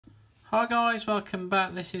Hi guys, welcome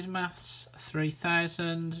back. This is Maths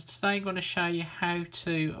 3000. Today I'm going to show you how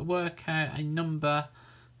to work out a number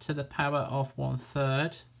to the power of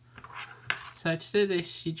 1/3. So to do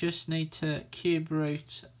this you just need to cube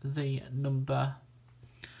root the number.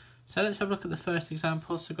 So let's have a look at the first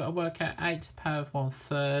example. So I've got to work out 8 to the power of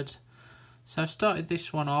 1/3. So I've started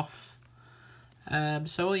this one off.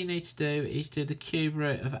 So all you need to do is do the cube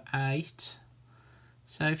root of 8.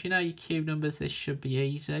 So if you know your cube numbers, this should be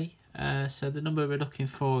easy. So the number we're looking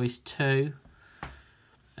for is 2,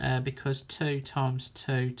 because 2 times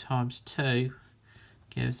 2 times 2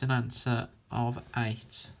 gives an answer of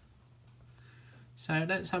 8. So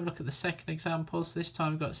let's have a look at the second example. So this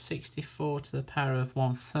time we've got 64 to the power of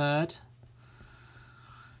 1/3.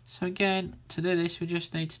 So again, to do this we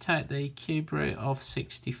just need to take the cube root of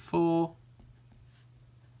 64.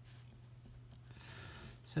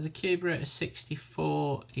 So the cube root of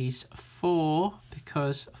 64 is 4,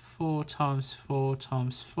 because 4 times 4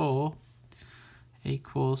 times 4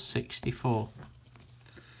 equals 64.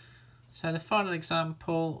 So the final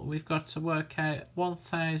example, we've got to work out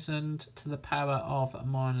 1000 to the power of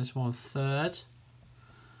minus 1/3.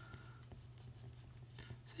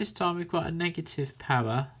 So this time we've got a negative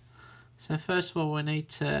power. So first of all we need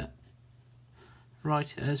to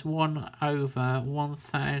write it as 1 over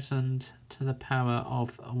 1000 to the power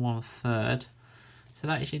of 1/3. So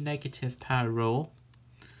that is your negative power rule.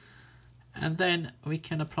 And then we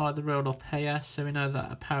can apply the rule up here. So we know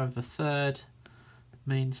that a power of 1/3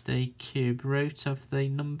 means the cube root of the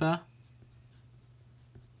number.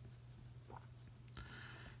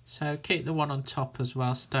 So keep the 1 on top as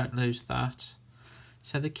well, so don't lose that.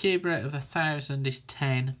 So the cube root of 1000 is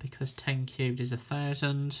 10, because 10 cubed is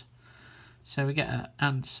 1000. So we get an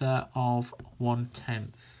answer of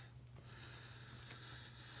 1/10.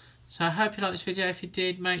 So I hope you liked this video. If you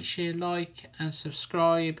did, make sure you like and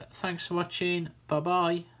subscribe. Thanks for watching. Bye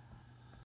bye.